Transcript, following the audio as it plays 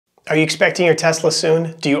Are you expecting your Tesla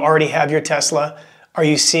soon? Do you already have your Tesla? Are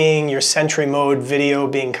you seeing your Sentry mode video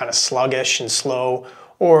being kind of sluggish and slow,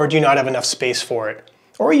 or do you not have enough space for it?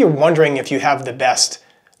 Or are you wondering if you have the best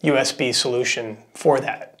USB solution for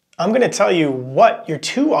that? I'm going to tell you what your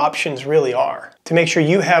two options really are to make sure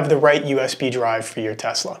you have the right USB drive for your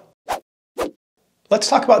Tesla. Let's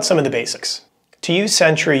talk about some of the basics. To use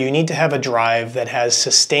Sentry, you need to have a drive that has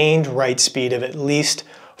sustained write speed of at least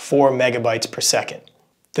 4 megabytes per second.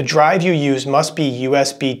 The drive you use must be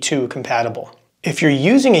USB 2 compatible. If you're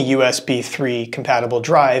using a USB 3 compatible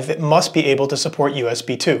drive, it must be able to support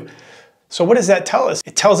USB 2. So what does that tell us?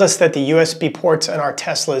 It tells us that the USB ports in our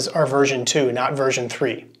Teslas are version 2, not version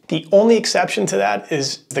 3. The only exception to that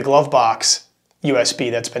is the glove box USB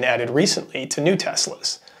that's been added recently to new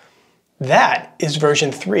Teslas. That is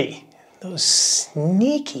version 3. Those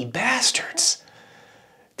sneaky bastards.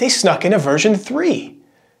 They snuck in a version 3.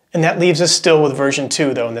 And that leaves us still with version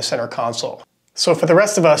 2 though in the center console. So for the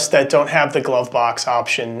rest of us that don't have the glove box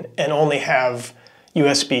option and only have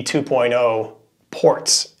USB 2.0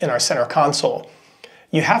 ports in our center console,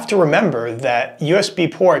 you have to remember that USB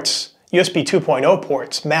 2.0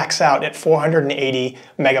 ports max out at 480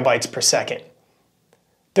 megabytes per second.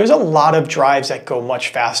 There's a lot of drives that go much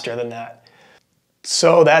faster than that.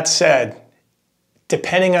 So that said,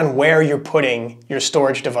 depending on where you're putting your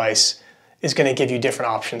storage device is going to give you different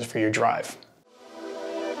options for your drive.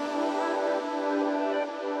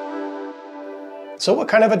 So what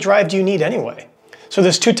kind of a drive do you need anyway? So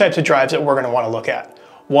there's two types of drives that we're going to want to look at.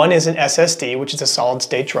 One is an SSD, which is a solid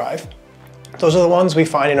state drive. Those are the ones we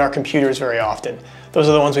find in our computers very often. Those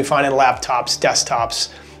are the ones we find in laptops,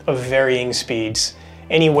 desktops of varying speeds,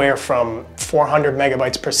 anywhere from 400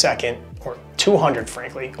 megabytes per second, or 200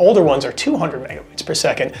 frankly. Older ones are 200 megabytes per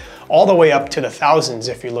second, all the way up to the thousands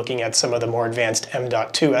if you're looking at some of the more advanced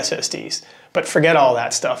M.2 SSDs. But forget all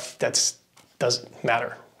that stuff, that doesn't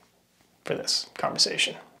matter for this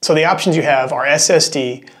conversation. So the options you have are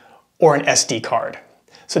SSD or an SD card.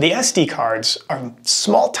 So the SD cards are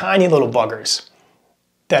small, tiny little buggers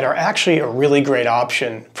that are actually a really great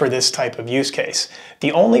option for this type of use case.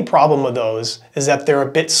 The only problem with those is that they're a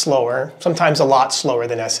bit slower, sometimes a lot slower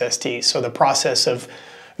than SSD. So the process of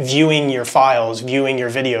viewing your files, viewing your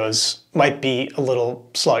videos might be a little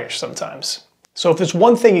sluggish sometimes. So if there's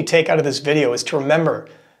one thing you take out of this video is to remember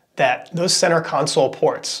that those center console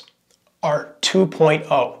ports are 2.0,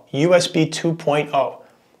 USB 2.0.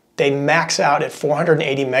 They max out at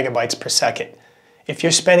 480 megabytes per second. If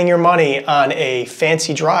you're spending your money on a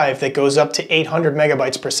fancy drive that goes up to 800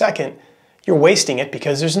 megabytes per second, you're wasting it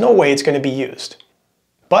because there's no way it's going to be used.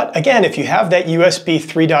 But again, if you have that USB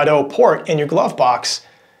 3.0 port in your glove box,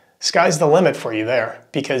 sky's the limit for you there,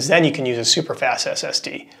 because then you can use a super fast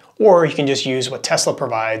SSD. Or you can just use what Tesla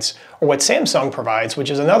provides or what Samsung provides,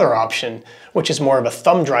 which is another option, which is more of a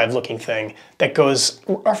thumb drive looking thing that goes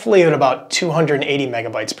roughly at about 280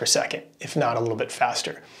 megabytes per second, if not a little bit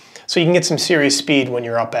faster. So you can get some serious speed when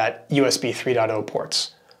you're up at USB 3.0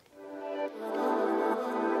 ports.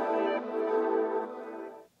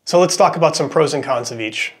 So let's talk about some pros and cons of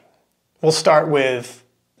each. We'll start with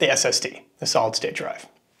the SSD, the solid state drive.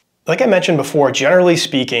 Like I mentioned before, generally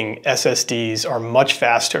speaking, SSDs are much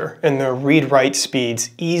faster and their read-write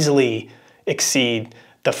speeds easily exceed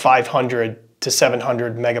the 500 to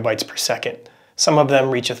 700 megabytes per second. Some of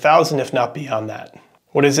them reach 1,000 if not beyond that.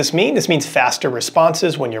 What does this mean? This means faster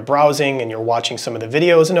responses when you're browsing and you're watching some of the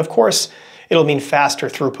videos, and of course, it'll mean faster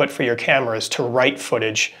throughput for your cameras to write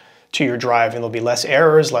footage to your drive, and there'll be less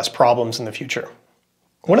errors, less problems in the future.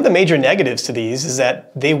 One of the major negatives to these is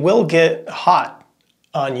that they will get hot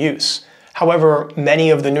on use. However, many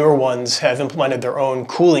of the newer ones have implemented their own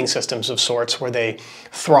cooling systems of sorts where they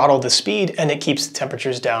throttle the speed and it keeps the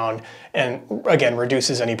temperatures down and again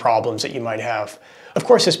reduces any problems that you might have. Of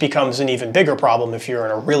course, this becomes an even bigger problem if you're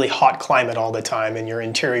in a really hot climate all the time and your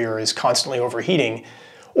interior is constantly overheating,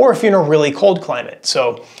 or if you're in a really cold climate.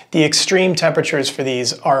 So the extreme temperatures for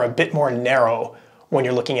these are a bit more narrow when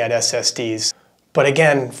you're looking at SSDs. But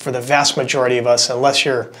again, for the vast majority of us, unless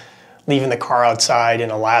you're leaving the car outside in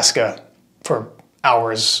Alaska for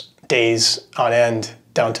hours, days on end,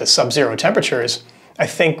 down to sub-zero temperatures, I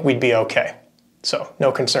think we'd be okay. So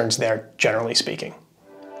no concerns there, generally speaking.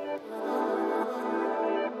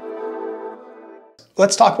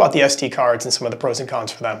 Let's talk about the SD cards and some of the pros and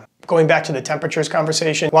cons for them. Going back to the temperatures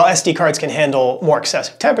conversation, while SD cards can handle more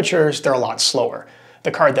excessive temperatures, they're a lot slower. The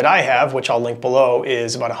card that I have, which I'll link below,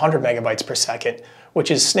 is about 100 megabytes per second, which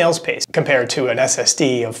is snail's pace compared to an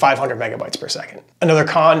SSD of 500 megabytes per second. Another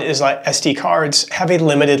con is that SD cards have a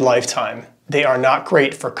limited lifetime. They are not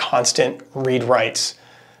great for constant read-writes.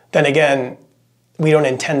 Then again, we don't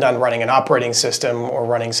intend on running an operating system or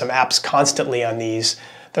running some apps constantly on these.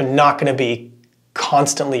 They're not going to be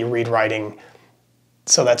constantly read writing,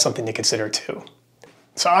 so that's something to consider too.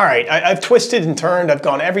 So all right, I've twisted and turned, I've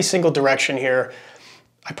gone every single direction here.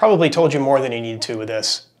 I probably told you more than you need to with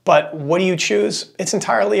this, but what do you choose? It's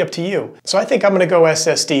entirely up to you. So I think I'm going to go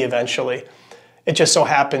SSD eventually. It just so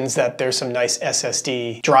happens that there's some nice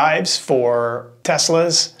SSD drives for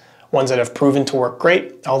Teslas, ones that have proven to work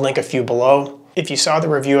great. I'll link a few below. If you saw the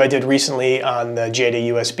review I did recently on the JEDA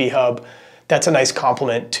USB hub, that's a nice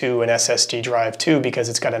complement to an SSD drive too, because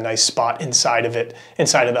it's got a nice spot inside of it,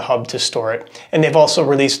 inside of the hub to store it. And they've also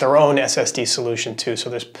released their own SSD solution too. So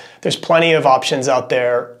there's plenty of options out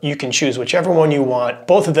there. You can choose whichever one you want.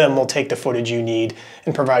 Both of them will take the footage you need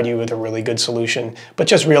and provide you with a really good solution. But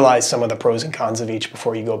just realize some of the pros and cons of each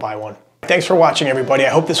before you go buy one. Thanks for watching, everybody. I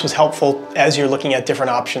hope this was helpful as you're looking at different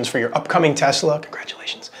options for your upcoming Tesla.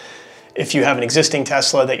 Congratulations. If you have an existing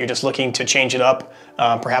Tesla that you're just looking to change it up,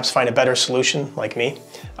 perhaps find a better solution like me.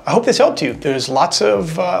 I hope this helped you. There's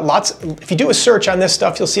if you do a search on this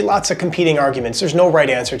stuff, you'll see lots of competing arguments. There's no right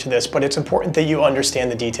answer to this, but it's important that you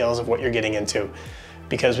understand the details of what you're getting into,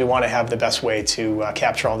 because we want to have the best way to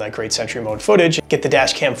capture all that great Sentry mode footage, get the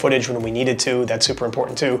dash cam footage when we need it to. That's super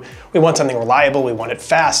important too. We want something reliable, we want it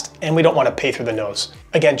fast, and we don't want to pay through the nose.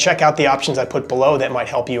 Again, check out the options I put below that might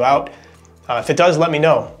help you out. If it does, let me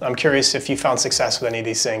know. I'm curious if you found success with any of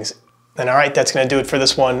these things. And all right, that's going to do it for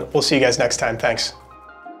this one. We'll see you guys next time. Thanks.